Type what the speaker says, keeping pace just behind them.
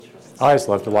I just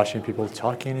love watching people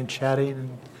talking and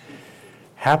chatting.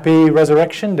 Happy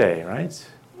Resurrection Day, right?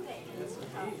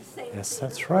 Yes,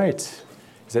 that's right.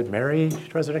 Is it Merry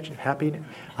Resurrection? Happy?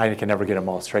 I can never get them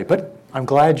all straight, but I'm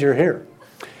glad you're here.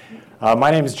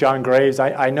 My name is John Graves.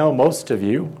 I know most of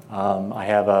you. I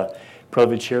have a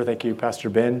privilege here, thank you, Pastor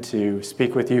Ben, to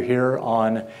speak with you here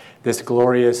on this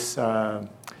glorious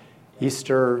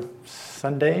Easter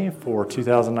Sunday for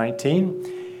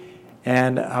 2019.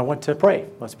 And I want to pray.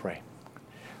 Let's pray.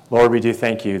 Lord, we do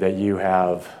thank you that you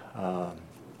have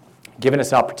given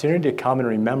us opportunity to come and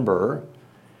remember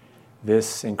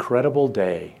this incredible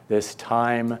day, this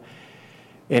time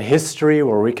in history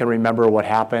where we can remember what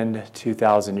happened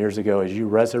 2,000 years ago as you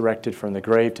resurrected from the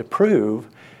grave to prove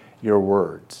your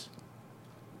words.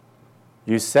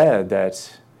 You said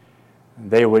that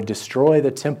they would destroy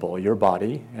the temple, your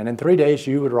body, and in 3 days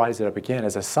you would rise it up again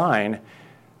as a sign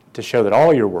to show that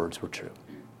all your words were true.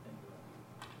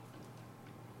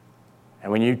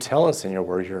 And when you tell us in your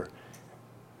word you're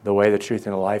the way, the truth,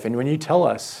 and the life, and when you tell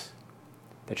us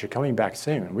that you're coming back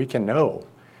soon, we can know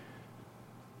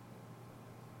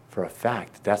for a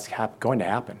fact that that's going to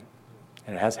happen,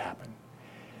 and it has happened.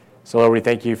 So Lord, we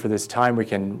thank you for this time we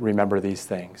can remember these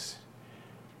things.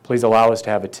 Please allow us to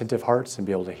have attentive hearts and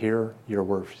be able to hear your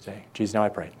word today. In Jesus' name I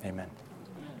pray. Amen.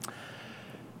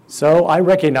 So I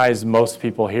recognize most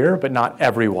people here, but not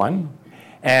everyone.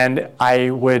 And I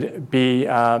would be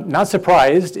not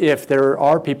surprised if there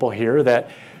are people here that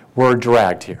were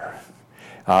dragged here.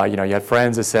 You had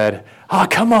friends that said,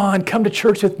 come on, come to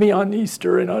church with me on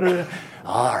Easter. And all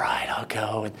right, I'll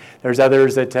go. And there's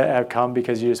others that have come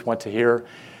because you just want to hear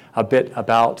a bit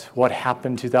about what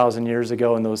happened 2,000 years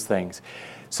ago and those things.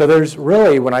 So there's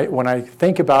really, when I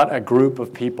think about a group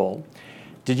of people,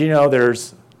 did you know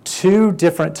there's two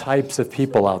different types of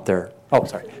people out there?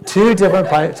 Two different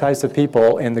types of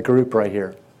people in the group right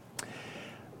here.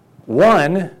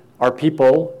 One are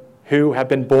people who have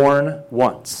been born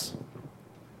once.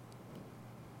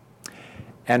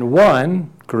 And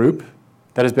one group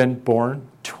that has been born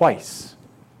twice.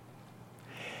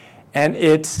 And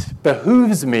it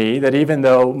behooves me that even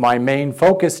though my main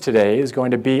focus today is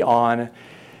going to be on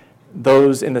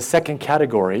those in the second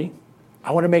category,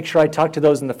 I want to make sure I talk to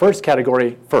those in the first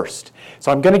category first.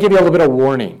 So I'm going to give you a little bit of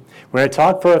warning. We're going to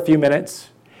talk for a few minutes,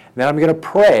 and then I'm going to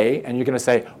pray, and you're going to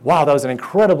say, wow, that was an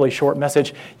incredibly short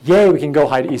message. Yay, we can go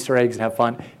hide Easter eggs and have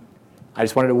fun. I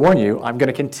just wanted to warn you, I'm going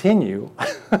to continue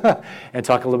and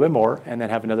talk a little bit more and then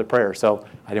have another prayer. So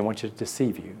I didn't want you to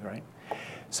deceive you, right?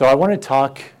 So I want to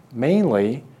talk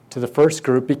mainly to the first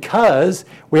group because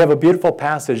we have a beautiful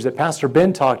passage that Pastor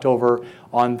Ben talked over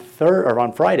on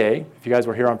Friday. If you guys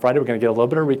were here on Friday, we're going to get a little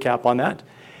bit of recap on that,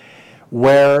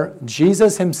 where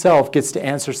Jesus himself gets to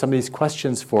answer some of these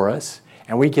questions for us,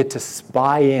 and we get to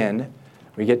spy in,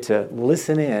 we get to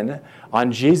listen in on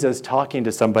Jesus talking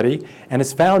to somebody, and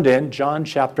it's found in John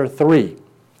chapter 3.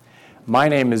 My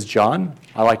name is John.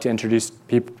 I like to introduce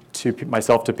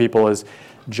myself to people as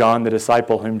John, the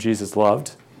disciple whom Jesus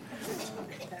loved.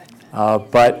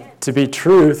 But to be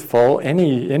truthful,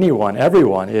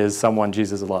 everyone is someone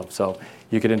Jesus loved. So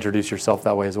you could introduce yourself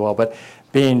that way as well. But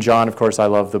being John, of course, I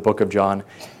love the book of John.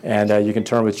 And you can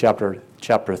turn with chapter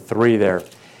 3 there.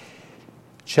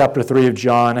 Chapter 3 of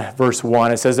John, verse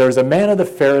 1, it says, there was a man of the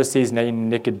Pharisees named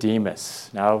Nicodemus.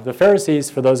 Now, the Pharisees,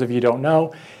 for those of you who don't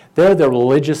know, they're the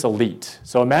religious elite.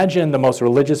 So imagine the most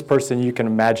religious person you can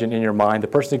imagine in your mind, the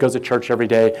person who goes to church every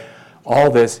day, all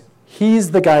this.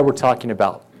 He's the guy we're talking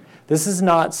about. This is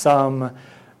not some,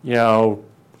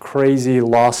 crazy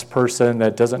lost person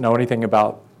that doesn't know anything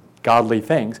about godly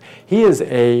things. He is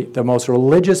the most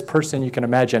religious person you can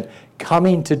imagine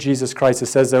coming to Jesus Christ. It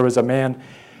says there was a man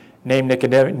named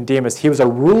Nicodemus. He was a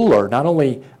ruler, not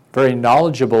only very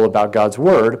knowledgeable about God's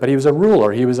word, but he was a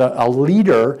ruler. He was a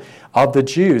leader of the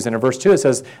Jews. And in verse 2 it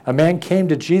says, a man came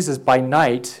to Jesus by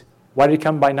night. Why did he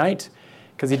come by night?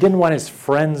 Because he didn't want his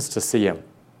friends to see him.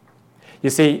 You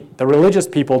see, the religious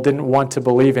people didn't want to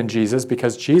believe in Jesus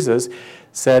because Jesus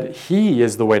said he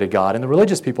is the way to God. And the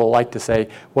religious people like to say,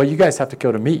 well, you guys have to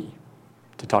go to me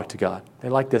to talk to God. They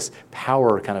like this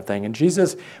power kind of thing. And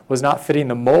Jesus was not fitting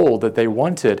the mold that they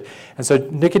wanted. And so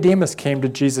Nicodemus came to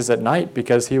Jesus at night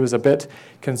because he was a bit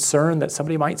concerned that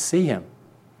somebody might see him.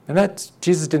 And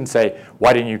Jesus didn't say,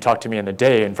 why didn't you talk to me in the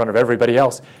day in front of everybody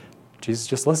else? Jesus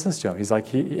just listens to him. He's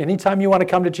like, anytime you want to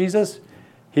come to Jesus,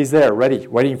 he's there, ready,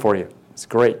 waiting for you. It's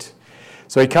great.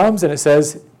 So he comes and it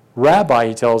says, Rabbi,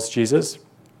 he tells Jesus,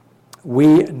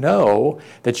 we know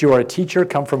that you are a teacher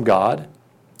come from God,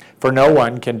 for no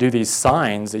one can do these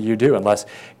signs that you do unless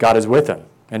God is with him.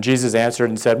 And Jesus answered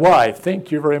and said, well, I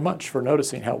thank you very much for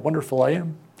noticing how wonderful I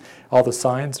am. all the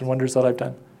signs and wonders that I've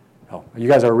done? Oh, you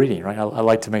guys are reading, right? I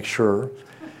like to make sure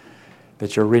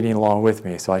that you're reading along with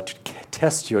me, so I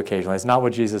test you occasionally. It's not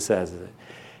what Jesus says.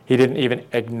 He didn't even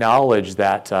acknowledge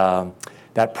that,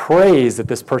 that praise that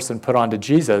this person put onto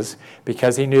Jesus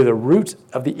because he knew the root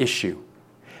of the issue.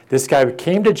 This guy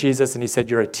came to Jesus and he said,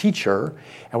 you're a teacher,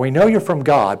 and we know you're from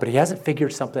God, but he hasn't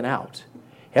figured something out.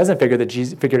 He hasn't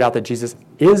figured out that Jesus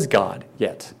is God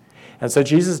yet. And so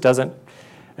Jesus doesn't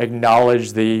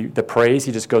acknowledge the praise.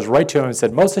 He just goes right to him and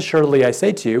said, most assuredly I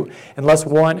say to you, unless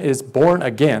one is born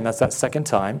again, that's that second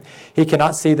time, he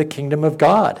cannot see the kingdom of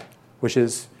God, which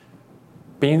is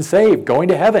being saved, going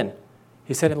to heaven.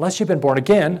 He said, unless you've been born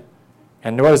again.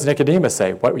 And what does Nicodemus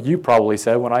say? What you probably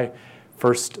said when I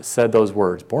first said those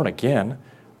words, born again?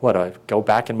 What, I go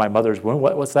back in my mother's womb?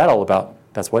 What's that all about?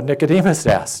 That's what Nicodemus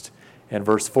asked in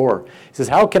verse 4. He says,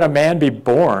 how can a man be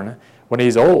born when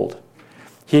he's old?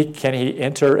 Can he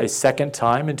enter a second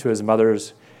time into his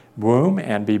mother's womb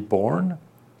and be born?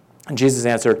 And Jesus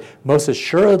answered, most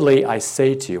assuredly I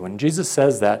say to you. When Jesus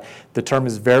says that, the term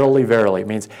is verily, verily. It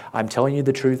means, I'm telling you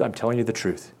the truth, I'm telling you the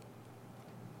truth.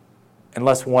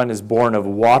 Unless one is born of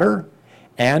water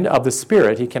and of the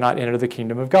Spirit, he cannot enter the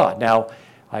kingdom of God. Now,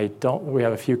 we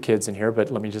have a few kids in here, but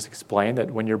let me just explain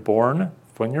that when you're born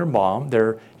from your mom,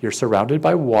 you're surrounded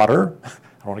by water.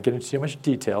 I don't want to get into too much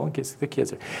detail in case the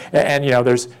kids are. And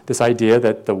there's this idea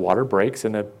that the water breaks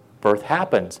and a birth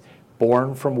happens.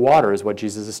 Born from water is what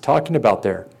Jesus is talking about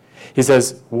there. He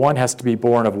says one has to be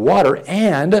born of water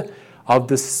and of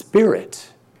the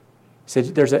Spirit. He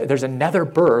said there's another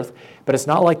birth, but it's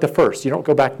not like the first. You don't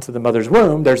go back to the mother's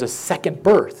womb. There's a second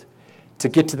birth to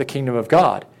get to the kingdom of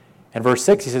God. And verse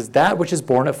 6, he says, that which is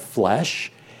born of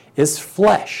flesh is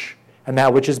flesh, and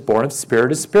that which is born of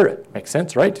spirit is spirit. Makes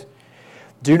sense, right?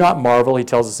 Do not marvel, he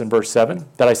tells us in verse 7,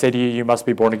 that I say to you, you must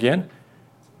be born again.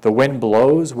 The wind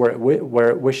blows where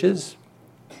it wishes,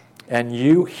 and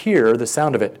you hear the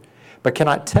sound of it, but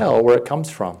cannot tell where it comes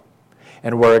from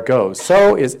and where it goes.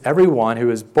 So is everyone who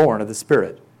is born of the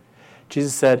Spirit.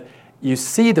 Jesus said, you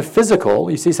see the physical,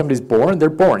 you see somebody's born, they're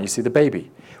born, you see the baby.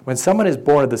 When someone is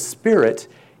born of the Spirit,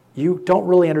 you don't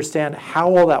really understand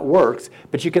how all that works,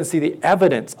 but you can see the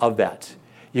evidence of that.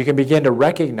 You can begin to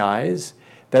recognize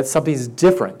that something's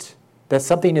different, that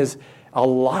something is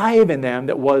alive in them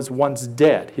that was once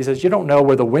dead. He says, you don't know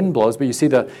where the wind blows, but you see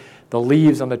the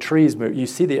leaves on the trees move. You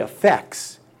see the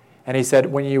effects. And he said,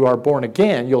 when you are born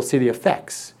again, you'll see the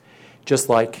effects, just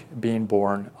like being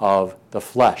born of the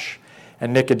flesh.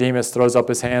 And Nicodemus throws up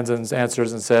his hands and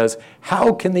answers and says,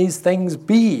 how can these things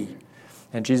be?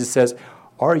 And Jesus says,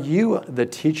 are you the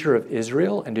teacher of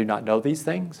Israel and do not know these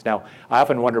things? Now, I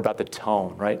often wonder about the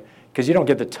tone, right? Because you don't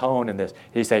get the tone in this.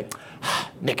 You say,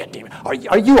 Nicodemus, are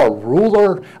you a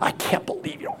ruler? I can't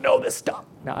believe you don't know this stuff.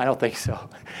 No, I don't think so.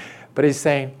 But he's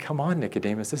saying, come on,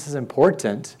 Nicodemus, this is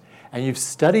important. And you've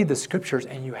studied the scriptures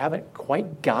and you haven't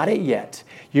quite got it yet.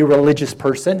 You're a religious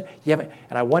person. You haven't.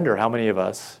 And I wonder how many of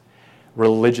us,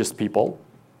 religious people,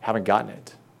 haven't gotten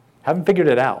it, haven't figured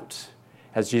it out,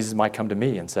 as Jesus might come to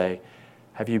me and say,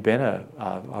 have you been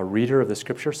a reader of the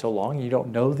scripture so long you don't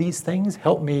know these things?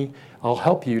 Help me, I'll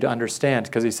help you to understand.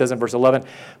 Because he says in verse 11,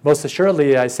 most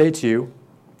assuredly I say to you,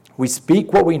 we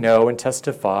speak what we know and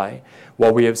testify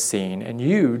what we have seen, and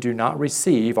you do not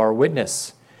receive our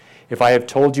witness. If I have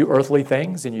told you earthly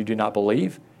things and you do not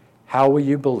believe, how will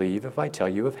you believe if I tell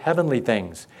you of heavenly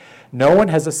things? No one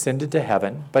has ascended to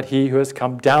heaven but he who has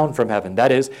come down from heaven,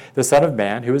 that is, the Son of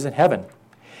Man who is in heaven.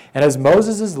 And as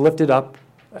Moses lifted up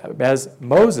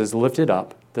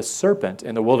the serpent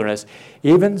in the wilderness,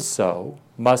 even so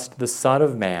must the Son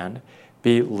of Man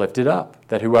be lifted up,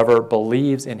 that whoever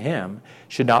believes in him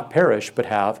should not perish but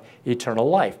have eternal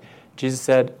life.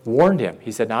 Jesus warned him.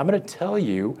 He said, now I'm going to tell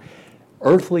you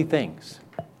earthly things.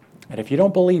 And if you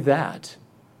don't believe that,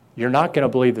 you're not going to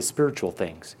believe the spiritual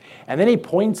things. And then he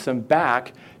points them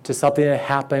back to something that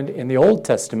happened in the Old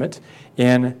Testament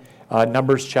in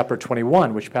Numbers chapter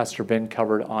 21, which Pastor Ben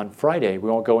covered on Friday. We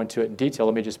won't go into it in detail.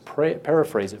 Let me just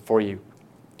paraphrase it for you.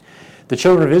 The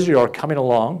children of Israel are coming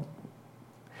along,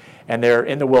 and they're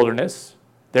in the wilderness.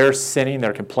 They're sinning,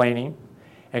 they're complaining,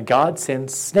 and God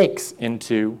sends snakes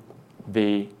into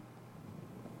the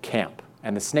camp.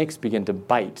 And the snakes begin to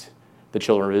bite the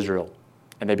children of Israel,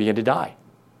 and they begin to die.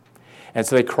 And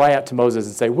so they cry out to Moses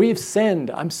and say, we've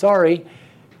sinned, I'm sorry.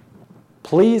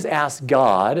 Please ask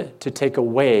God to take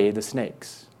away the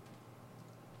snakes.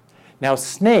 Now,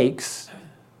 snakes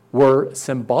were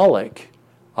symbolic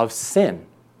of sin.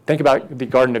 Think about the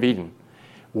Garden of Eden.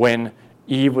 When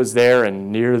Eve was there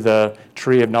and near the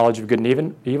tree of knowledge of good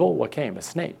and evil, what came? A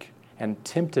snake, and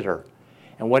tempted her.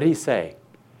 And what did he say?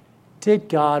 did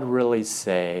God really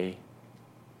say?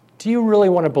 Do you really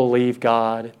want to believe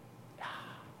God?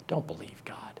 Don't believe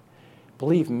God.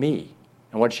 Believe me.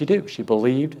 And what did she do? She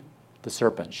believed the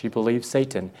serpent. She believed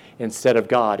Satan instead of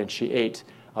God, and she ate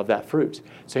of that fruit.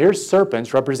 So here's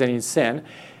serpents representing sin.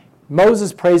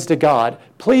 Moses prays to God,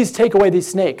 please take away these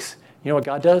snakes. You know what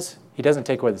God does? He doesn't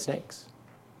take away the snakes.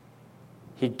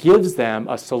 He gives them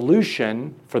a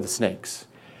solution for the snakes.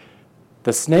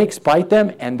 The snakes bite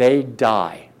them and they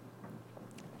die.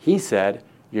 He said,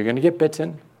 you're going to get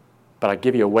bitten, but I'll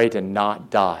give you a way to not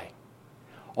die.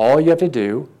 All you have to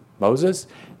do, Moses,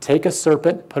 take a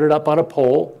serpent, put it up on a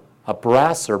pole, a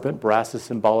brass serpent. Brass is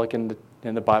symbolic in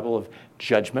the Bible of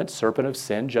judgment, serpent of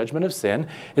sin, judgment of sin.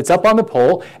 It's up on the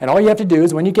pole, and all you have to do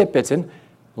is when you get bitten,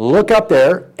 look up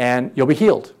there and you'll be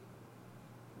healed.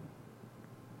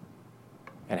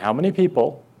 And how many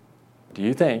people do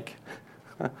you think?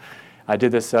 I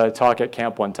did this talk at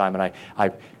camp one time, and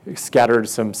I scattered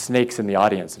some snakes in the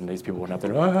audience, and these people went up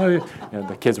there,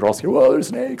 the kids were all scared, whoa, there's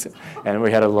snakes. And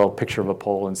we had a little picture of a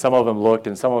pole, and some of them looked,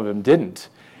 and some of them didn't.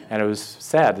 And it was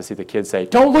sad to see the kids say,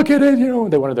 don't look at it,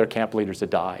 they wanted their camp leaders to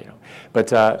die.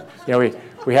 But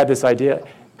we had this idea.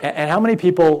 And how many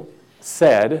people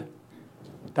said,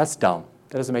 that's dumb.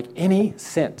 That doesn't make any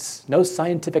sense, no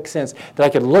scientific sense, that I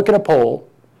could look at a pole.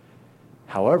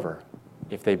 However,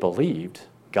 if they believed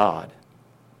God,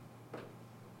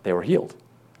 they were healed.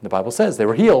 The Bible says they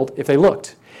were healed if they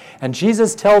looked. And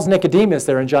Jesus tells Nicodemus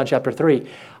there in John chapter 3,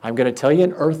 I'm going to tell you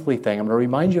an earthly thing. I'm going to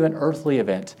remind you of an earthly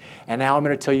event. And now I'm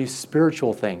going to tell you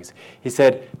spiritual things. He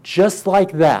said, just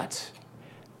like that,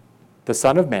 the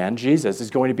Son of Man, Jesus, is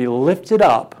going to be lifted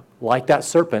up like that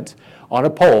serpent on a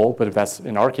pole, but if that's,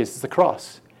 in our case, it's the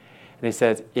cross. And he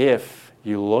says, if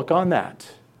you look on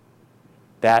that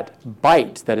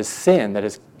bite that is sin, that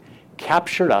has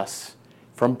captured us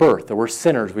from birth, that we're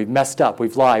sinners, we've messed up,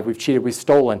 we've lied, we've cheated, we've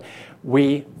stolen,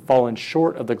 we've fallen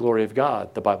short of the glory of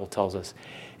God, the Bible tells us.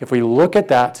 If we look at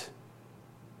that,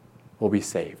 we'll be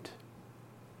saved.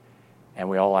 And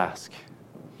we all ask,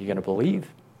 you going to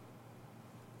believe?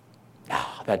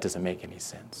 That doesn't make any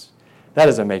sense. That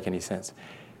doesn't make any sense.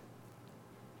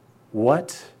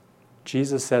 What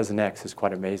Jesus says next is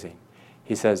quite amazing.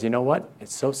 He says, you know what?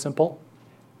 It's so simple,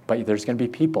 but there's going to be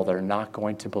people that are not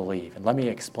going to believe. And let me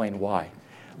explain why.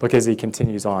 Look as he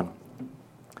continues on.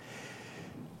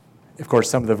 Of course,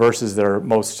 some of the verses that are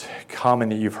most common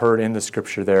that you've heard in the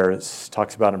scripture there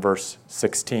talks about in verse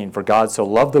 16. For God so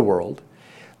loved the world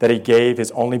that he gave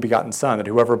his only begotten Son, that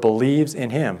whoever believes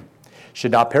in him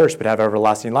should not perish but have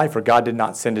everlasting life. For God did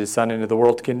not send his Son into the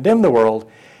world to condemn the world,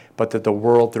 but that the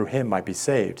world through him might be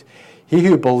saved. He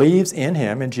who believes in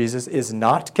him, in Jesus, is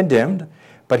not condemned,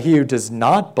 but he who does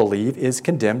not believe is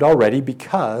condemned already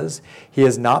because he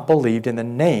has not believed in the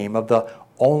name of the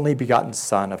only begotten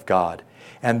Son of God.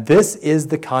 And this is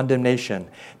the condemnation,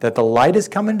 that the light has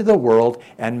come into the world,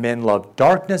 and men love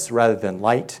darkness rather than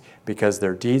light, because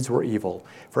their deeds were evil.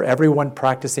 For everyone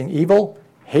practicing evil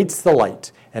hates the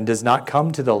light, and does not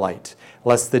come to the light,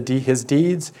 lest his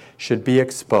deeds should be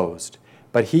exposed.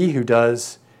 But he who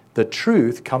does the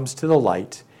truth comes to the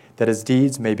light, that his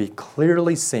deeds may be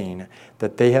clearly seen,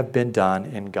 that they have been done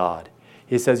in God.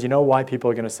 He says, you know why people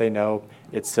are going to say no,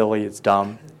 it's silly, it's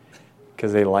dumb?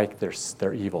 Because they like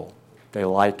their evil. They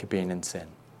like being in sin.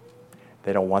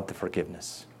 They don't want the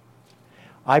forgiveness.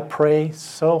 I pray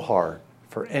so hard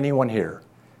for anyone here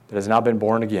that has not been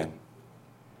born again.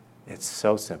 It's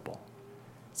so simple.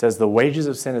 It says the wages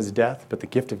of sin is death, but the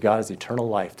gift of God is eternal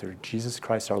life through Jesus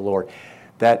Christ our Lord.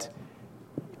 That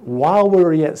while we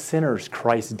were yet sinners,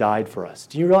 Christ died for us.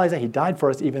 Do you realize that he died for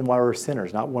us even while we were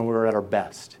sinners, not when we were at our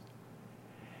best?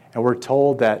 And we're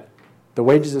told that the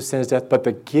wages of sin is death, but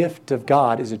the gift of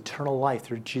God is eternal life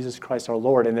through Jesus Christ our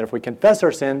Lord. And that if we confess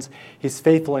our sins, he's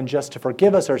faithful and just to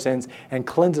forgive us our sins and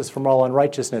cleanse us from all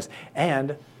unrighteousness.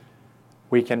 And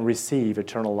we can receive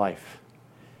eternal life.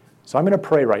 So I'm going to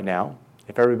pray right now,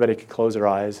 if everybody could close their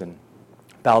eyes and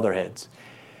bow their heads.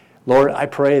 Lord, I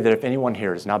pray that if anyone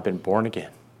here has not been born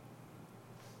again,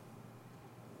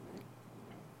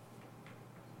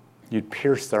 you'd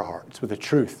pierce their hearts with the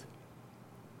truth,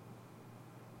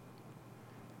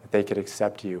 that they could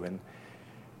accept you. And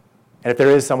if there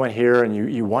is someone here and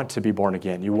you want to be born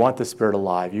again, you want the Spirit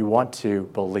alive, you want to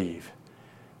believe,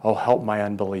 oh, help my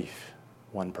unbelief,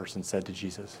 one person said to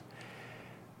Jesus.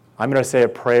 I'm going to say a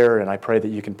prayer, and I pray that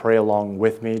you can pray along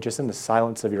with me just in the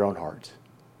silence of your own heart.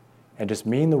 And just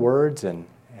mean the words, and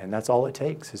that's all it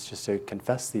takes, is just to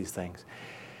confess these things.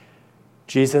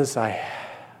 Jesus, I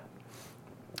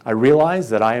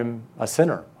realize that I am a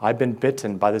sinner. I've been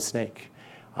bitten by the snake.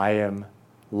 I am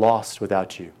lost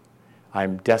without you. I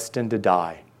am destined to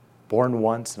die. born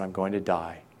once and I'm going to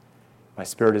die. My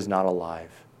spirit is not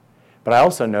alive. But I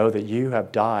also know that you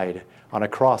have died on a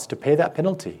cross to pay that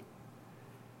penalty.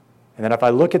 And then if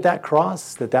I look at that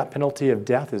cross, that penalty of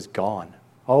death is gone.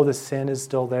 Oh, the sin is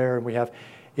still there, and we have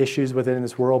issues with it in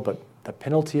this world, but the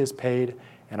penalty is paid,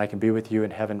 and I can be with you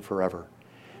in heaven forever.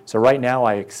 So right now,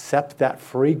 I accept that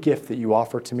free gift that you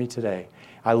offer to me today.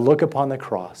 I look upon the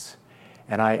cross,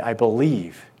 and I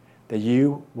believe that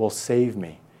you will save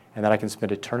me, and that I can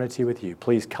spend eternity with you.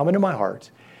 Please come into my heart,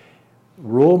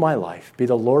 rule my life, be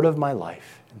the Lord of my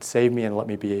life, and save me and let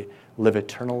me live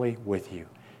eternally with you.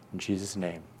 In Jesus'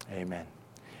 name, amen.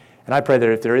 And I pray that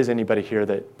if there is anybody here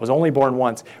that was only born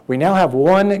once, we now have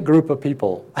one group of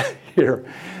people here,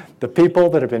 the people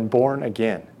that have been born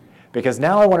again. Because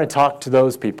now I want to talk to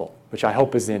those people, which I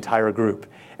hope is the entire group.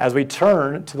 As we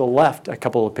turn to the left a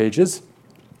couple of pages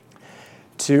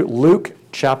to Luke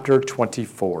chapter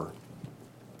 24.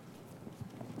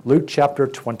 Luke chapter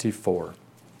 24.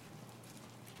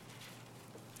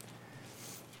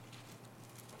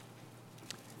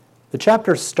 The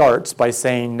chapter starts by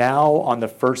saying, now on the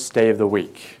first day of the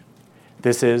week.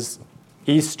 This is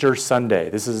Easter Sunday.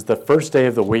 This is the first day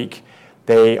of the week.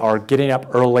 They are getting up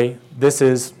early. This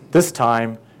is this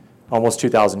time almost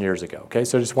 2,000 years ago. Okay,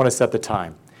 so I just want to set the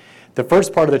time. The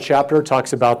first part of the chapter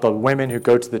talks about the women who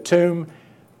go to the tomb.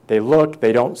 They look,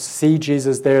 they don't see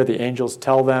Jesus there. The angels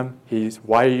tell them,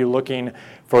 why are you looking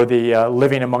for the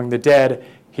living among the dead?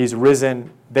 He's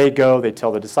risen. They go, they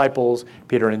tell the disciples.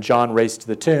 Peter and John race to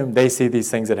the tomb. They see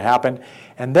these things that happened.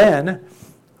 And then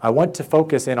I want to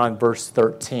focus in on verse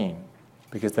 13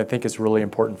 because I think it's really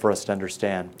important for us to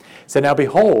understand. So now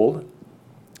behold,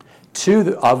 two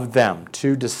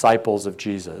disciples of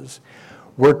Jesus,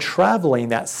 were traveling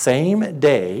that same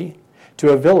day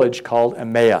to a village called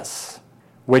Emmaus,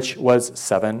 which was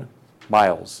 7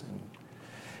 miles,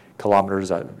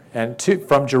 kilometers,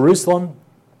 from Jerusalem,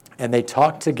 and they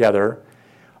talked together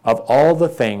of all the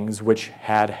things which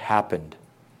had happened.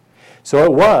 So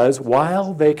it was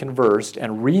while they conversed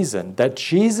and reasoned that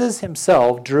Jesus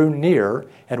himself drew near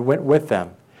and went with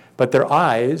them, but their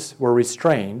eyes were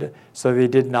restrained, so they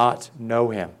did not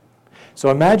know him. So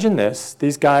imagine this.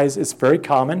 These guys, it's very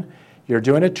common. You're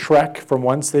doing a trek from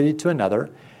one city to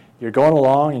another. You're going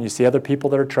along and you see other people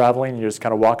that are traveling, and you're just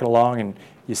kind of walking along and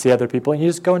you see other people and you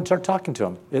just go and start talking to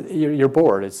them. You're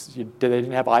bored. They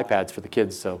didn't have iPads for the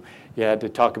kids, so you had to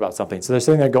talk about something. So they're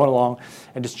sitting there going along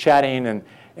and just chatting,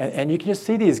 and you can just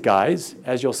see these guys,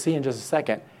 as you'll see in just a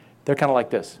second, they're kind of like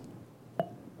this.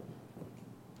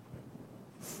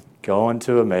 Going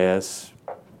to Emmaus.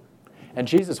 And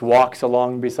Jesus walks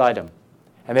along beside them.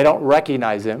 And they don't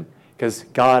recognize him because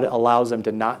God allows them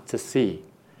not to see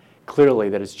clearly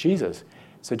that it's Jesus.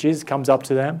 So Jesus comes up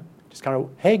to them, just kind of,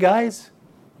 hey guys.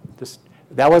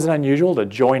 That wasn't unusual to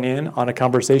join in on a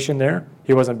conversation there.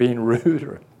 He wasn't being rude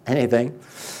or anything.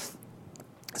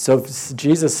 So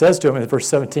Jesus says to him in verse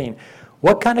 17,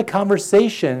 what kind of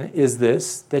conversation is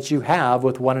this that you have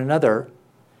with one another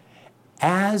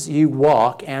as you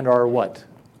walk and are what?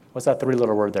 What's that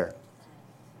 3-letter word there?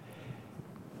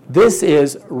 This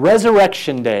is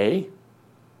Resurrection Day.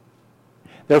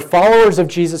 They're followers of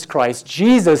Jesus Christ.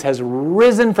 Jesus has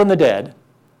risen from the dead.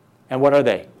 And what are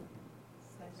they?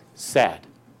 Sad.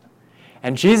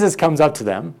 And Jesus comes up to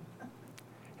them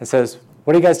and says,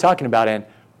 what are you guys talking about? And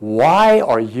why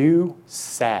are you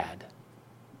sad?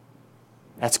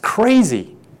 That's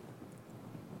crazy.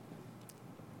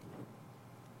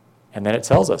 And then it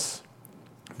tells us,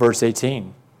 verse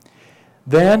 18,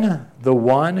 then the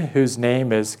one whose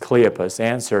name is Cleopas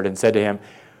answered and said to him,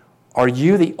 are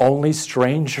you the only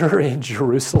stranger in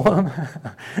Jerusalem?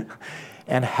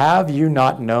 And have you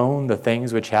not known the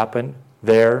things which happened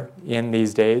there in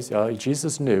these days?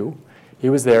 Jesus knew. He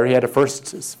was there. He had a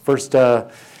front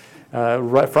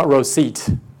row seat.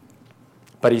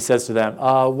 But he says to them,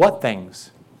 what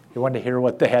things? He wanted to hear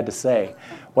what they had to say.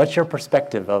 What's your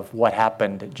perspective of what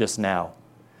happened just now?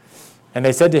 And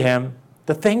they said to him,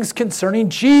 the things concerning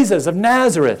Jesus of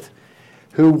Nazareth,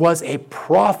 who was a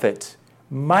prophet,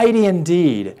 mighty in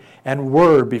deed and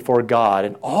word before God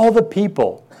and all the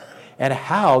people, and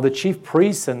how the chief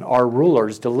priests and our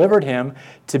rulers delivered him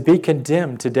to be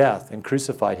condemned to death and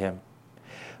crucified him.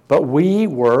 But we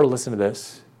were, listen to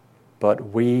this,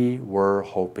 but we were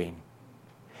hoping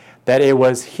that it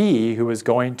was he who was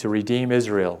going to redeem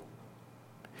Israel.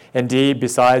 Indeed,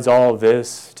 besides all of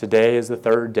this, today is the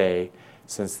 3rd day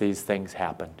since these things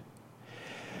happened.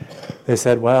 They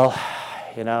said, well,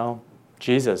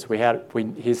 Jesus,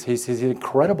 he's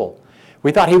incredible.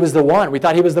 We thought he was the one. We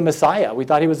thought he was the Messiah. We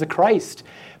thought he was the Christ.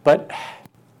 But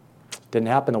it didn't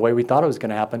happen the way we thought it was going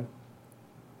to happen.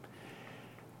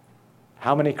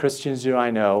 How many Christians do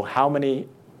I know? How many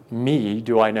me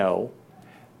do I know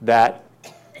that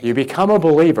you become a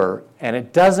believer and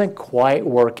it doesn't quite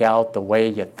work out the way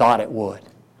you thought it would?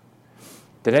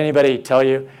 Did anybody tell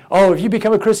you, oh, if you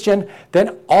become a Christian,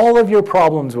 then all of your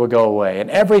problems will go away and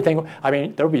everything? I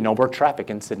mean, there will be no more traffic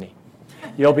in Sydney.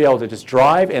 You'll be able to just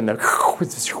drive and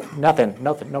nothing,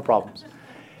 no problems.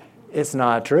 It's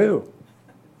not true.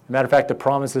 Matter of fact, the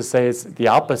promises say it's the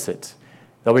opposite.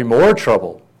 There'll be more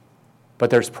trouble. But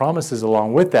there's promises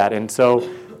along with that. And so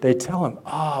they tell him,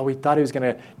 we thought he was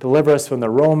going to deliver us from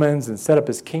the Romans and set up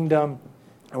his kingdom.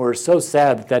 And we're so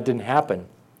sad that that didn't happen.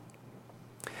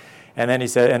 And then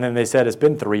they said, it's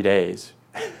been 3 days.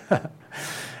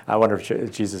 I wonder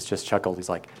if Jesus just chuckled. He's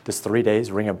like, does 3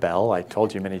 days ring a bell? I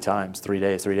told you many times, 3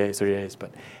 days, 3 days, 3 days.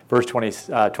 But verse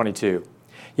 22,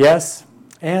 yes,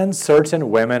 and certain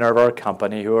women of our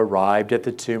company who arrived at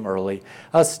the tomb early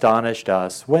astonished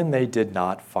us when they did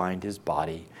not find his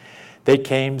body. They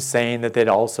came saying that they'd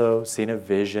also seen a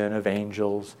vision of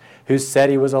angels who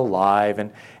said he was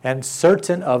alive. And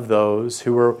certain of those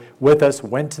who were with us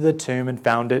went to the tomb and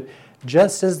found it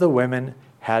just as the women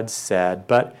had said,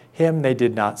 but him they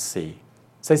did not see.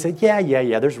 So they said,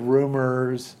 yeah, there's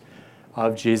rumors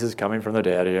of Jesus coming from the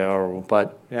dead,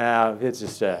 but it's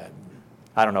just,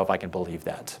 I don't know if I can believe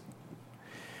that.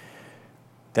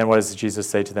 Then what does Jesus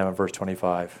say to them in verse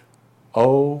 25?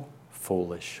 Oh,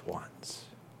 foolish ones.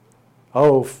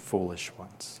 Oh, foolish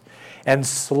ones. And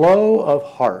slow of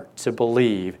heart to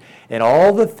believe in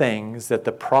all the things that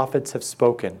the prophets have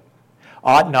spoken.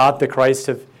 Ought not the Christ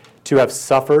to have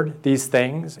suffered these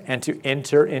things and to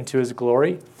enter into his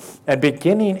glory? And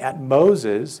beginning at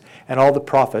Moses and all the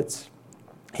prophets,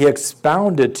 he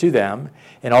expounded to them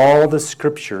in all the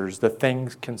scriptures the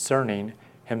things concerning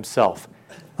himself.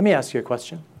 Let me ask you a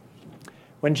question.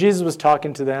 When Jesus was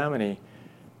talking to them and he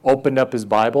opened up his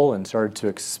Bible and started to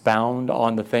expound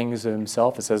on the things of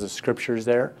himself, it says the scriptures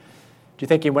there, do you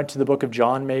think he went to the book of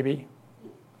John maybe?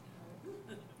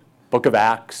 Book of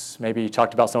Acts, maybe he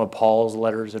talked about some of Paul's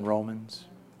letters in Romans?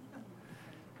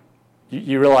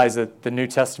 You realize that the New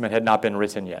Testament had not been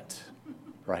written yet,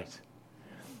 right?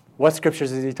 What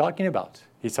scriptures is he talking about?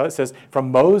 It says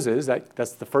from Moses,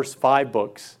 that's the first 5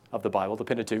 books of the Bible, the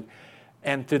Pentateuch,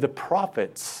 and through the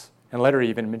prophets, and later he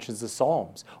even mentions the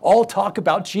Psalms, all talk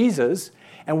about Jesus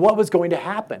and what was going to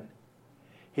happen.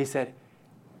 He said,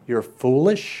 you're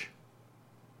foolish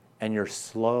and you're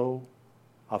slow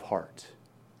of heart.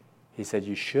 He said,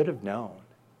 you should have known.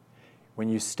 When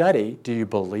you study, do you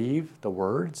believe the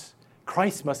words?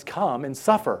 Christ must come and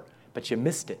suffer, but you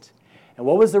missed it. And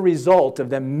what was the result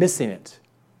of them missing it?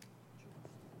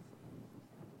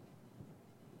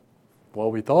 Well,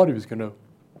 we thought it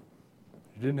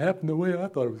didn't happen the way I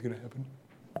thought it was going to happen.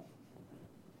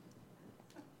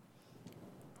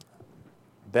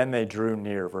 Then they drew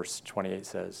near, verse 28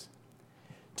 says,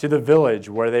 to the village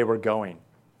where they were going.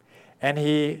 And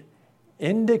he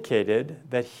indicated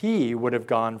that he would have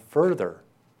gone further,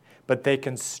 but they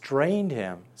constrained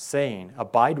him, saying,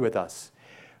 abide with us,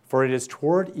 for it is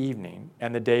toward evening,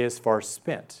 and the day is far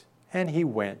spent. And he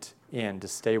went in to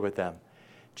stay with them.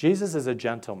 Jesus is a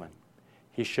gentleman.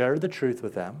 He shared the truth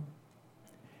with them.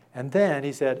 And then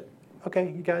he said,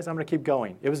 okay, you guys, I'm going to keep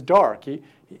going. It was dark. You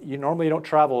normally don't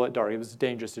travel at dark. It was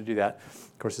dangerous to do that.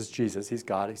 Of course, it's Jesus. He's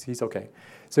God. He's okay.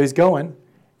 So he's going,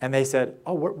 and they said,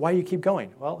 oh, why do you keep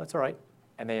going? Well, that's all right.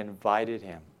 And they invited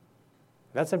him.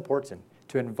 That's important,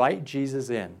 to invite Jesus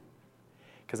in,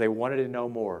 because they wanted to know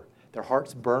more. Their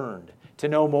hearts burned to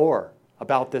know more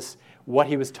about this, what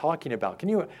he was talking about.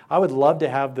 I would love to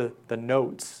have the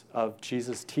notes of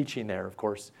Jesus' teaching there, of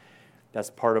course. That's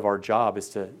part of our job, is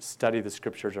to study the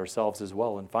scriptures ourselves as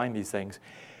well and find these things.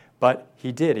 But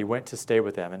he did. He went to stay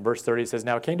with them. In verse 30, it says,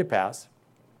 now it came to pass,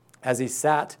 as he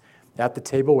sat at the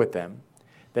table with them,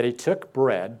 that he took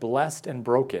bread, blessed and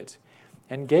broke it,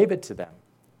 and gave it to them.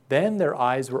 Then their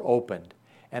eyes were opened,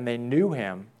 and they knew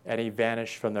him, and he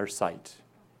vanished from their sight.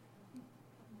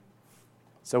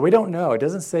 So we don't know. It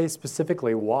doesn't say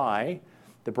specifically why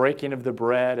the breaking of the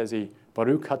bread, as he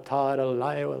Baruch atah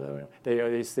Adonai,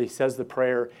 he says the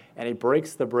prayer, and he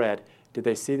breaks the bread. Did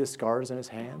they see the scars in his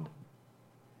hand?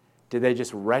 Did they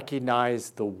just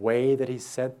recognize the way that he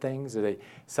said things? Did they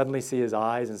suddenly see his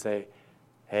eyes and say,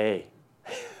 hey,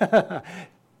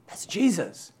 that's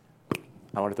Jesus?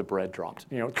 I wonder if the bread dropped.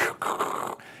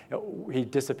 He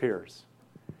disappears.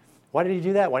 Why did he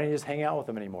do that? Why didn't he just hang out with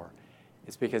them anymore?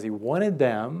 It's because he wanted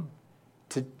them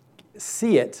to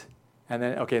see it, and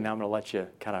then, okay, now I'm going to let you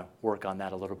kind of work on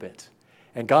that a little bit.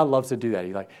 And God loves to do that.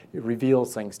 He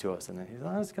reveals things to us, and then he's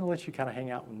I'm just going to let you kind of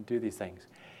hang out and do these things.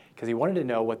 Because he wanted to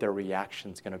know what their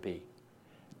reaction's going to be.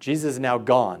 Jesus is now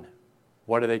gone.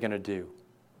 What are they going to do?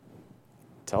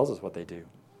 It tells us what they do.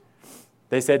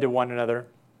 They said to one another,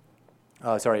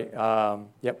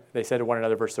 they said to one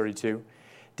another, verse 32,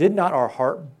 did not our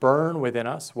heart burn within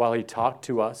us while he talked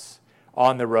to us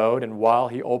on the road and while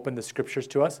he opened the scriptures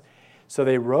to us? So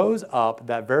they rose up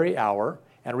that very hour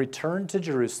and returned to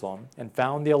Jerusalem and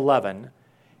found the 11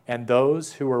 and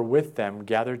those who were with them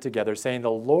gathered together, saying,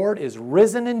 the Lord is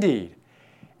risen indeed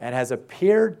and has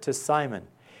appeared to Simon.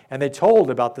 And they told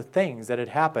about the things that had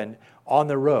happened on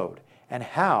the road and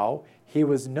how he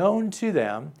was known to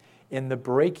them in the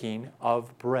breaking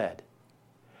of bread.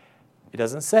 It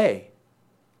doesn't say.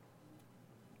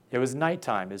 It was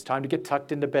nighttime. It's time to get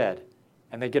tucked into bed.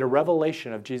 And they get a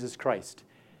revelation of Jesus Christ.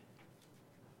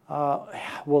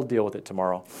 We'll deal with it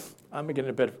tomorrow. I'm going to get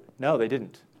in bed. No, they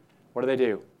didn't. What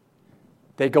do?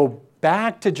 They go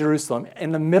back to Jerusalem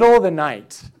in the middle of the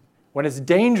night when it's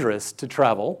dangerous to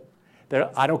travel.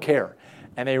 I don't care.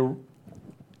 And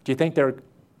do you think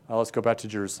let's go back to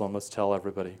Jerusalem. Let's tell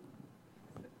everybody.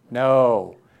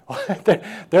 No.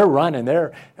 They're running.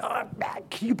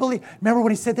 Can you believe? Remember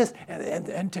when he said this?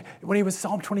 And when he was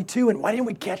Psalm 22, and why didn't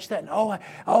we catch that?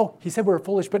 And he said we were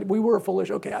foolish, but we were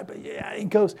foolish. Okay, he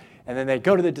goes. And then they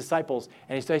go to the disciples,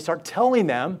 and they start telling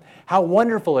them how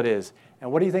wonderful it is.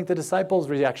 And what do you think the disciples'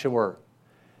 reaction were?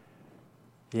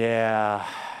 Yeah,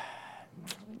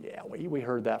 we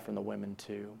heard that from the women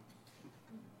too.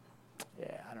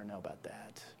 Yeah, I don't know about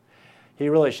that. He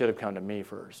really should have come to me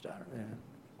first.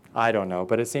 I don't know,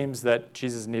 but it seems that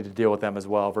Jesus needed to deal with them as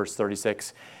well. Verse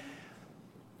 36.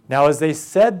 Now as they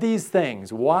said these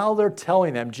things, while they're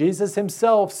telling them, Jesus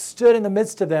himself stood in the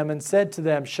midst of them and said to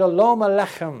them, Shalom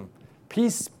Aleichem,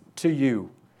 peace to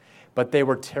you. But they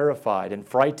were terrified and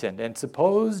frightened and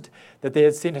supposed that they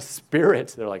had seen a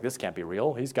spirit. They're like, this can't be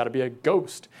real. He's got to be a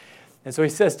ghost. And so he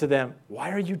says to them,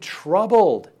 why are you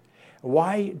troubled?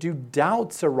 Why do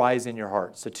doubts arise in your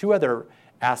hearts? So two other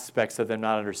aspects of them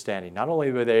not understanding. Not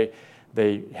only were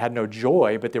they had no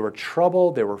joy, but they were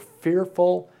troubled, they were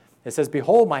fearful. It says,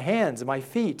 behold my hands and my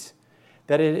feet,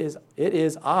 that it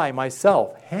is I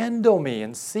myself. Handle me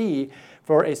and see,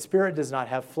 for a spirit does not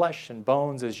have flesh and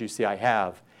bones as you see I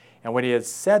have. And when he had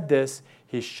said this,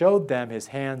 he showed them his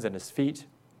hands and his feet.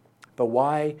 But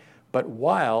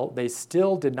while they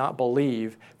still did not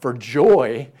believe for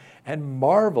joy and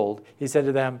marveled, he said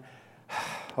to them,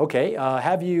 okay,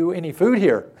 have you any food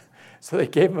here? So they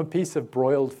gave him a piece of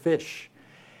broiled fish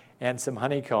and some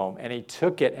honeycomb, and he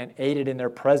took it and ate it in their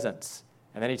presence.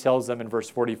 And then he tells them in verse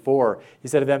 44, he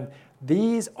said to them,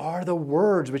 these are the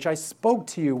words which I spoke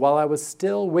to you while I was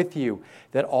still with you,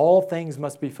 that all things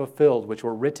must be fulfilled, which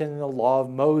were written in the law of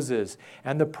Moses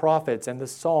and the prophets and the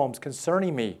Psalms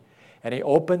concerning me. And he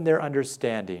opened their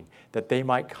understanding, that they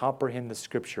might comprehend the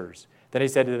scriptures. Then he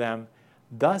said to them,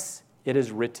 thus it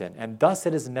is written, and thus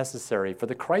it is necessary for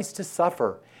the Christ to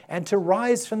suffer and to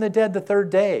rise from the dead the third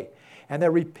day, and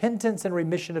that repentance and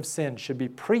remission of sins should be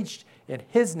preached in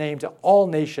his name to all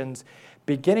nations,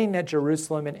 beginning at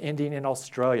Jerusalem and ending in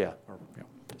Australia.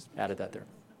 Just added that there.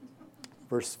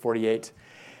 Verse 48,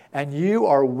 and you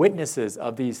are witnesses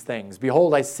of these things.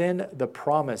 Behold, I send the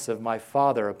promise of my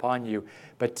Father upon you,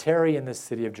 but tarry in the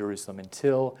city of Jerusalem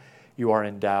until you are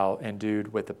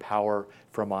endued with the power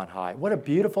from on high. What a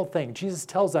beautiful thing. Jesus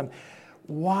tells them,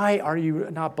 why are you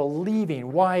not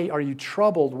believing? Why are you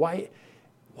troubled? Why?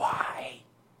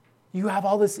 You have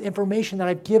all this information that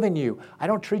I've given you. I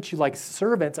don't treat you like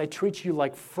servants. I treat you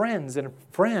like friends. And a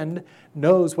friend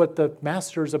knows what the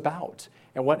master's about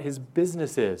and what his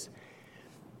business is.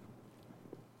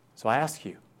 So I ask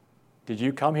you, did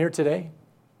you come here today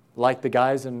like the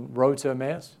guys in Road to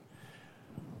Emmaus?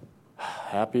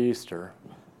 Happy Easter.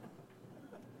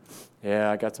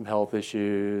 Yeah, I got some health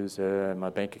issues. My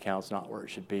bank account's not where it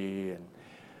should be. And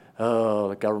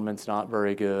the government's not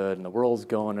very good. And the world's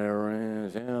going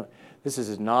there. This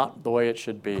is not the way it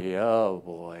should be. Oh,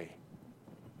 boy.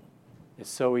 It's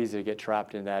so easy to get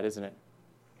trapped in that, isn't it?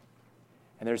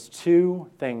 And there's two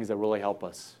things that really help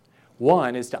us.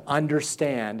 One is to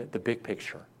understand the big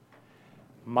picture.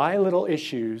 My little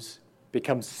issues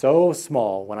become so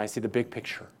small when I see the big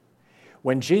picture.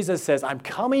 When Jesus says, I'm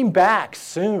coming back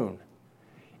soon.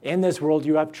 In this world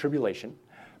you have tribulation,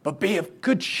 but be of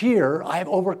good cheer. I have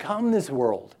overcome this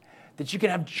world. That you can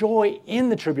have joy in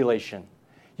the tribulation.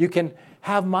 You can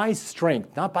have my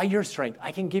strength, not by your strength.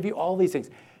 I can give you all these things.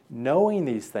 Knowing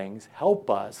these things help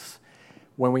us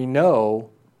when we know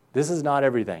this is not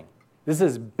everything. This is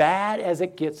as bad as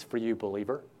it gets for you,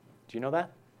 believer. Do you know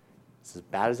that? It's as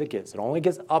bad as it gets. It only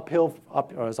gets uphill,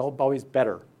 or it's always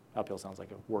better. Uphill sounds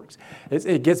like it works.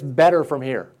 It gets better from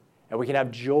here. And we can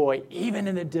have joy even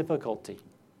in the difficulty.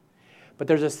 But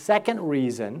there's a second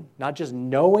reason, not just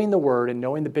knowing the Word and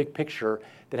knowing the big picture,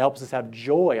 that helps us have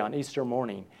joy on Easter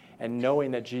morning and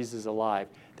knowing that Jesus is alive.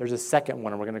 There's a second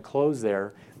one, and we're going to close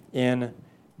there in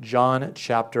John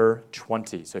chapter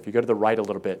 20. So if you go to the right a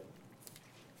little bit.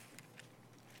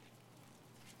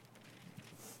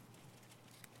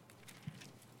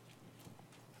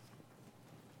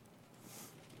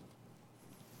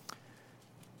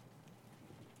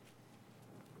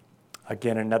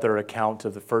 Again, another account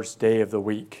of the first day of the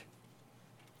week.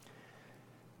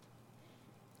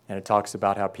 And it talks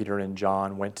about how Peter and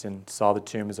John went and saw the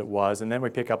tomb as it was. And then we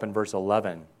pick up in verse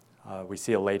 11. We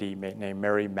see a lady named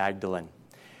Mary Magdalene.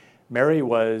 Mary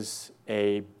was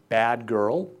a bad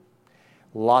girl,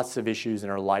 lots of issues in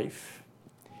her life.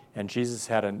 And Jesus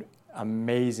had an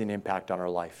amazing impact on her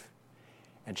life.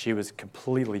 And she was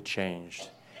completely changed.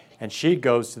 And she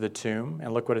goes to the tomb,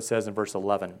 and look what it says in verse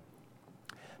 11.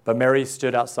 But Mary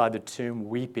stood outside the tomb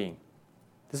weeping.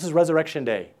 This is Resurrection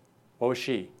Day. What was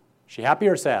she? She happy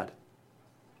or sad?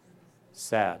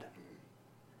 Sad.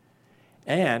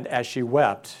 And as she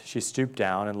wept, she stooped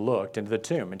down and looked into the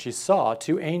tomb, and she saw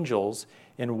two angels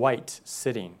in white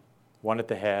sitting, one at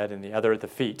the head and the other at the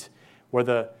feet, where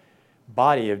the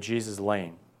body of Jesus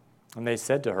lay. And they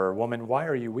said to her, "Woman, why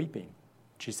are you weeping?"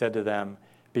 She said to them,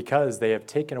 "Because they have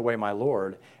taken away my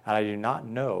Lord, and I do not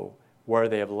know where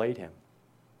they have laid him."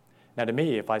 Now, to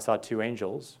me, if I saw two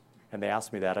angels and they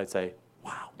asked me that, I'd say,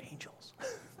 "Wow, angels."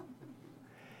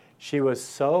 She was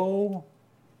so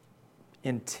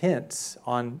intense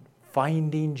on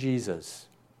finding Jesus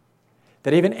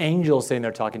that even angels sitting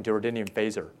there talking to her didn't even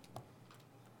faze her.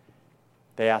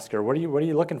 They asked her, what are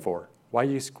you looking for? Why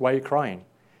are you crying?"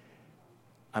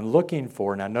 "I'm looking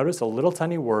for," now notice a little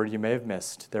tiny word you may have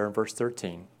missed there in verse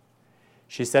 13.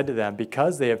 She said to them,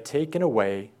 "Because they have taken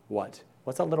away" what?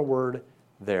 What's that little word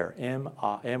there?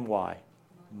 M-Y.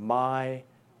 My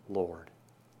Lord.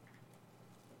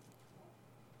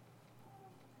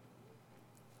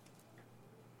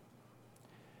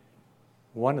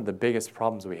 One of the biggest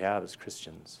problems we have as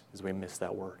Christians is we miss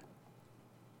that word.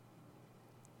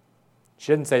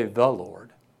 She didn't say the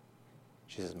Lord.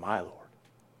 She says my Lord.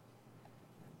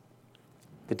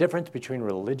 The difference between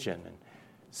religion and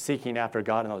seeking after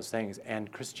God and those things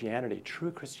and Christianity, true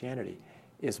Christianity,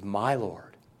 is my Lord.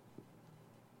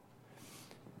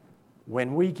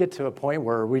 When we get to a point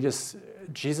where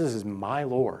Jesus is my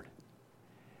Lord,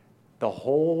 the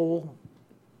whole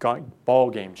ball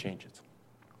game changes.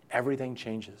 Everything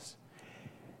changes.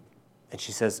 And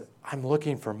she says, "I'm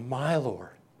looking for my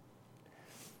Lord."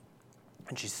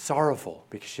 And she's sorrowful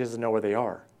because she doesn't know where they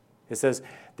are. It says,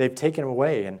 they've taken him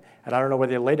away, and I don't know where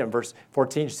they laid him. Verse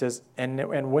 14, she says,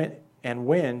 and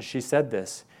when she said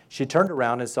this, she turned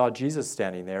around and saw Jesus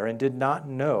standing there and did not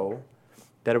know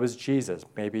that it was Jesus.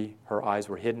 Maybe her eyes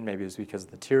were hidden. Maybe it was because of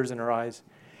the tears in her eyes.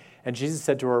 And Jesus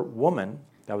said to her, "Woman,"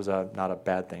 that was not a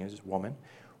bad thing, it was just, "Woman,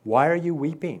 why are you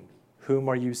weeping? Whom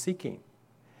are you seeking?"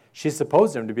 She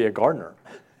supposed him to be a gardener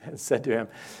and said to him,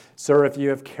 "Sir, if you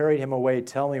have carried him away,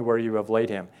 tell me where you have laid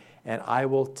him, and I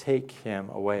will take him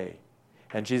away."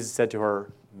 And Jesus said to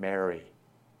her, "Mary."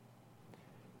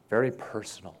 Very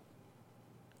personal.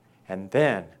 And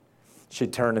then she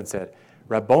turned and said,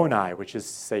 "Rabboni," which is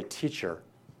to say teacher.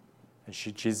 And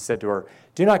Jesus said to her,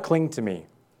 "Do not cling to me,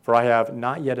 for I have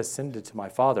not yet ascended to my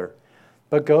Father,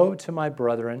 but go to my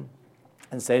brethren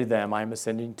and say to them, I am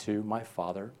ascending to my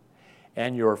Father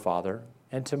and your Father,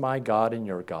 and to my God and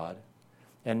your God."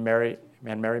 And Mary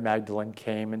Magdalene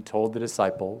came and told the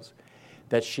disciples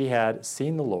that she had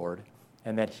seen the Lord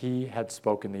and that he had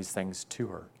spoken these things to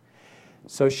her.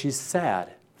 So she's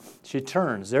sad. She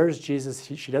turns. There's Jesus.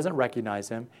 She doesn't recognize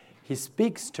him. He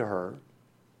speaks to her,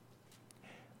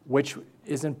 which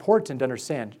is important to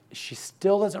understand. She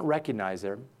still doesn't recognize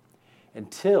him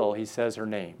until he says her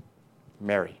name,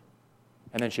 Mary.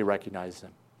 And then she recognizes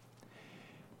him.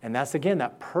 And that's, again,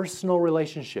 that personal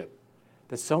relationship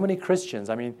that so many Christians,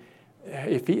 the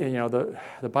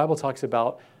Bible talks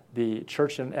about the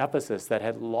church in Ephesus that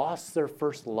had lost their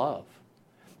first love.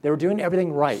 They were doing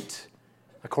everything right,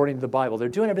 according to the Bible. They're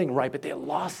doing everything right, but they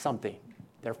lost something.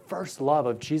 Their first love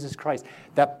of Jesus Christ.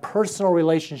 That personal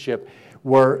relationship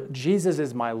where Jesus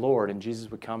is my Lord, and Jesus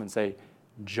would come and say,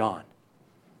 "John,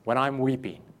 when I'm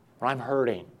weeping, when I'm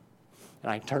hurting,"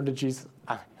 and I turn to Jesus,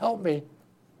 "Help me,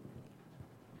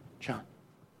 John."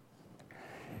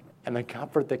 And the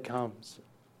comfort that comes,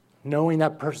 knowing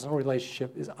that personal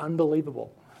relationship, is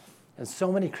unbelievable. And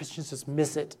so many Christians just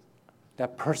miss it,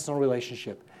 that personal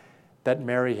relationship that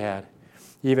Mary had,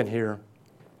 even here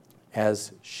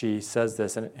as she says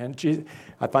this. And Jesus,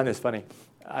 I find this funny.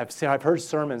 I've heard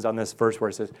sermons on this verse where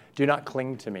it says, "Do not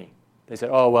cling to me." They said,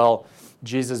 oh, well,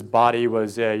 Jesus' body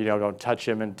was, don't touch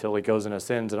him until he goes into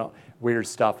sins and all weird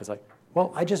stuff. It's like,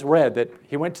 well, I just read that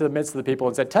he went to the midst of the people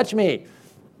and said, touch me.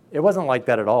 It wasn't like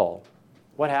that at all.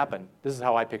 What happened? This is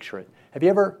how I picture it. Have you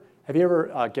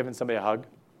ever given somebody a hug?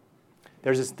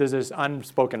 There's this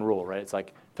unspoken rule, right? It's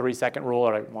like 3-second rule,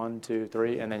 all right, 1, 2,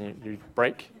 3, and then you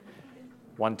break.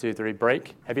 1, 2, 3,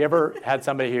 break. Have you ever had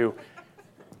somebody who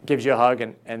gives you a hug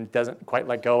and doesn't quite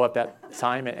let go at that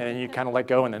time, and then you kind of let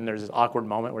go, and then there's this awkward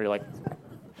moment where you're like,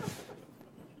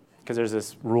 because there's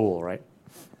this rule, right?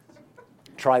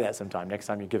 Try that sometime. Next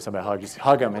time you give somebody a hug, just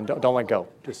hug them and don't let go.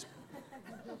 Just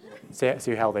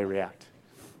see how they react.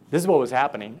 This is what was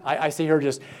happening. I see her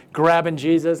just grabbing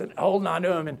Jesus and holding on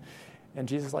to him, and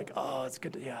Jesus is like, oh, it's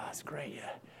good. Yeah, it's great.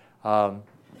 Yeah.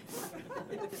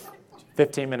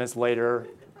 15 minutes later,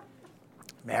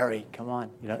 Mary, come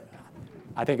on.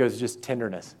 I think it was just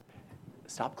tenderness.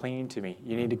 Stop clinging to me.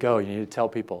 You need to go. You need to tell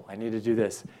people. I need to do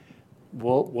this.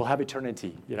 We'll have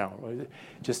eternity.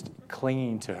 Just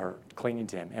clinging to her, clinging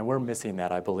to him, and we're missing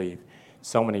that, I believe,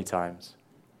 so many times.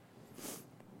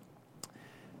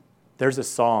 There's a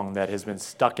song that has been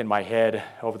stuck in my head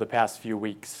over the past few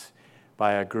weeks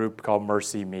by a group called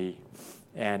Mercy Me.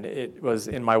 And it was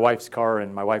in my wife's car,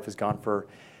 and my wife has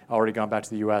already gone back to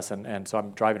the U.S., and so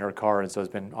I'm driving her car, and so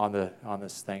it's been on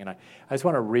this thing. And I just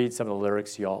want to read some of the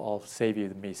lyrics to you. I'll save you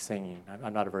me singing.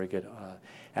 I'm not very good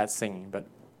at singing, but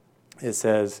it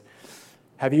says,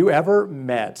 have you ever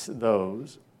met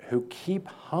those who keep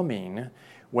humming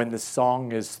when the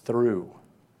song is through?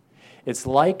 It's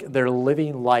like they're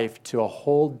living life to a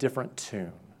whole different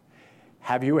tune.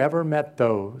 Have you ever met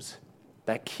those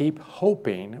that keep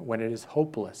hoping when it is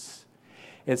hopeless?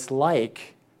 It's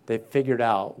like they've figured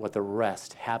out what the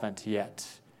rest haven't yet.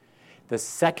 The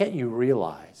second you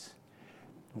realize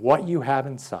what you have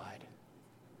inside,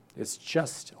 it's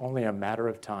just only a matter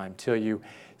of time till you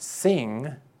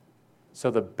sing so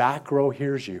the back row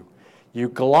hears you. You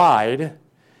glide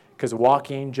because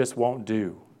walking just won't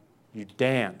do. You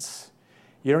dance.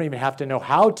 You don't even have to know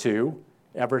how to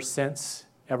ever since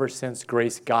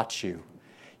grace got you.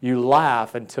 You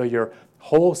laugh until your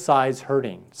whole side's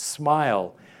hurting.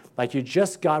 Smile like you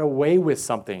just got away with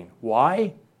something.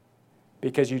 Why?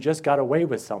 Because you just got away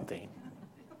with something.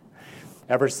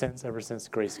 Ever since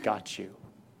grace got you.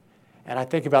 And I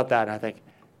think about that and I think,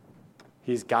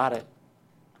 he's got it.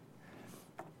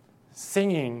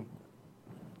 Singing,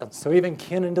 so even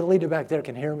Ken and Delita back there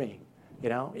can hear me.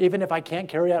 Even if I can't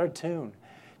carry out a tune.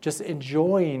 Just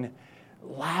enjoying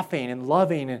laughing and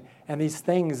loving and these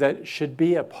things that should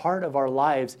be a part of our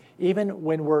lives, even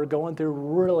when we're going through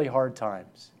really hard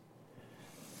times.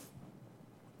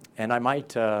 And I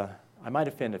might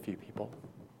offend a few people.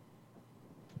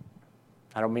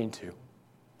 I don't mean to.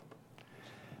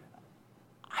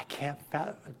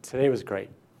 Today was great,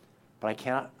 but I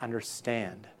cannot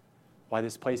understand why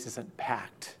this place isn't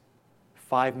packed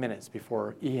 5 minutes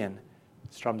before Ian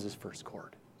strums his first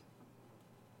chord.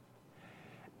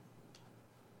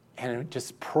 And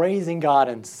just praising God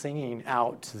and singing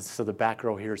out so the back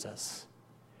row hears us.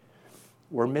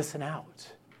 We're missing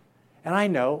out. And I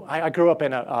know, I grew up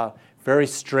in a very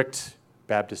strict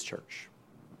Baptist church.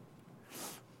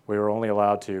 We were only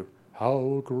allowed to,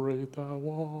 how great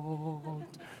thou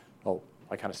art. Oh,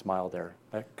 I kind of smiled there.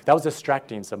 That was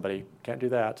distracting somebody. Can't do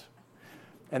that.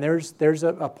 And there's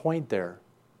a point there.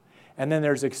 And then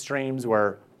there's extremes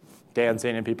where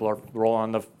dancing and people are rolling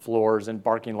on the floors and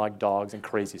barking like dogs and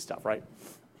crazy stuff, right?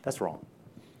 That's wrong.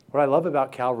 What I love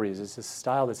about Calvary is this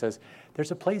style that says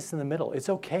there's a place in the middle. It's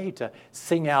okay to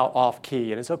sing out off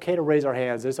key, and it's okay to raise our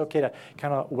hands. It's okay to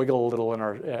kind of wiggle a little in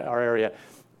our area.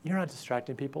 You're not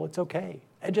distracting people. It's okay.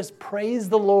 And just praise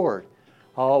the Lord.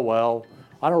 Oh, well,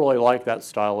 I don't really like that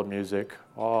style of music.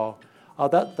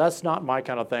 That's not my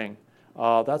kind of thing.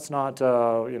 That's not,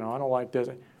 I don't like this.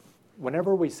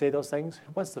 Whenever we say those things,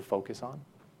 what's the focus on?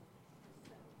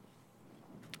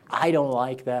 I don't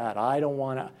like that. I don't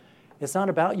want to. It's not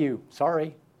about you.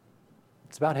 Sorry.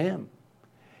 It's about him.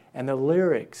 And the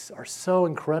lyrics are so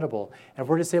incredible. And if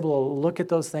we're just able to look at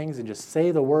those things and just say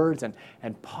the words and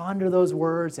ponder those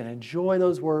words and enjoy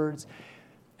those words,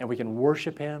 and we can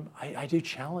worship him, I do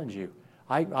challenge you.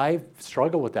 I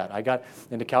struggle with that. I got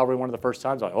into Calvary one of the first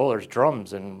times, like, there's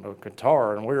drums and a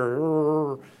guitar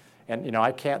and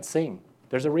I can't sing.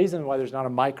 There's a reason why there's not a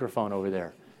microphone over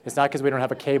there. It's not because we don't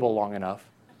have a cable long enough.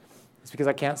 It's because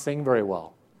I can't sing very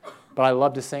well. But I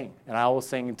love to sing, and I will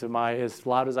sing as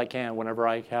loud as I can whenever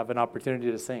I have an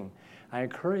opportunity to sing. I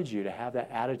encourage you to have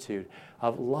that attitude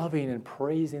of loving and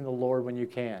praising the Lord when you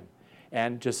can,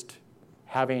 and just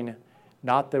having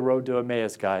not the road to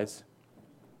Emmaus, guys.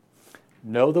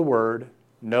 Know the word,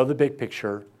 know the big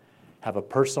picture, have a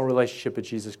personal relationship with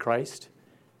Jesus Christ,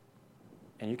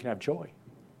 and you can have joy.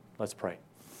 Let's pray.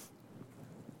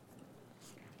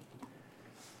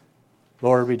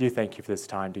 Lord, we do thank you for this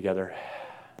time together,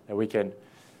 that we can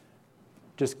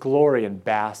just glory and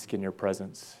bask in your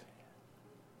presence.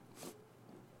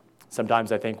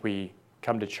 Sometimes I think we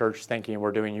come to church thinking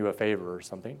we're doing you a favor or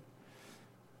something,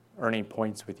 earning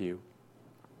points with you.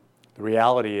 The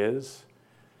reality is,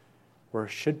 we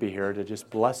should be here to just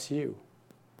bless you,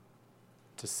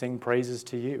 to sing praises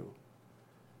to you,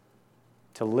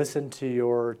 to listen to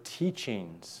your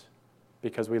teachings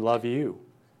because we love you,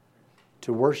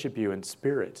 to worship you in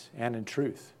spirit and in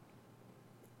truth.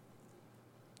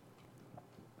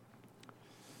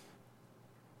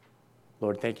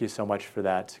 Lord, thank you so much for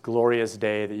that glorious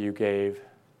day that you gave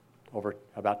over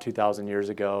about 2,000 years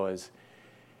ago, as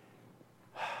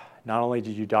not only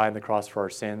did you die on the cross for our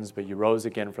sins, but you rose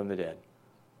again from the dead.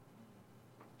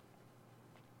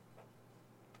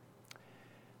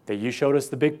 That you showed us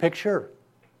the big picture.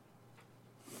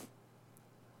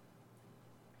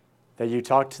 That you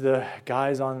talked to the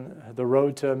guys on the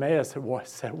road to Emmaus and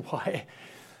said,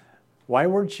 why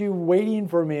weren't you waiting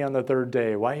for me on the third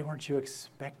day? Why weren't you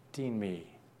expecting me?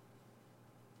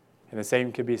 And the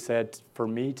same could be said for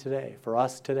me today, for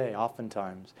us today.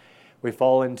 Oftentimes, we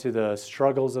fall into the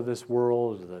struggles of this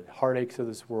world, the heartaches of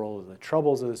this world, the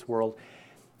troubles of this world,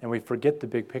 and we forget the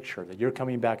big picture, that you're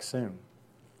coming back soon,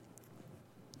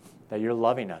 that you're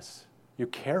loving us, you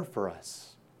care for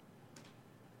us.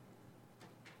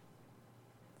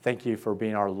 Thank you for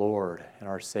being our Lord and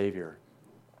our Savior.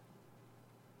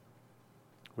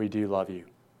 We do love you.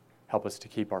 Help us to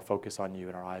keep our focus on you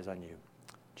and our eyes on you. In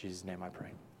Jesus' name I pray.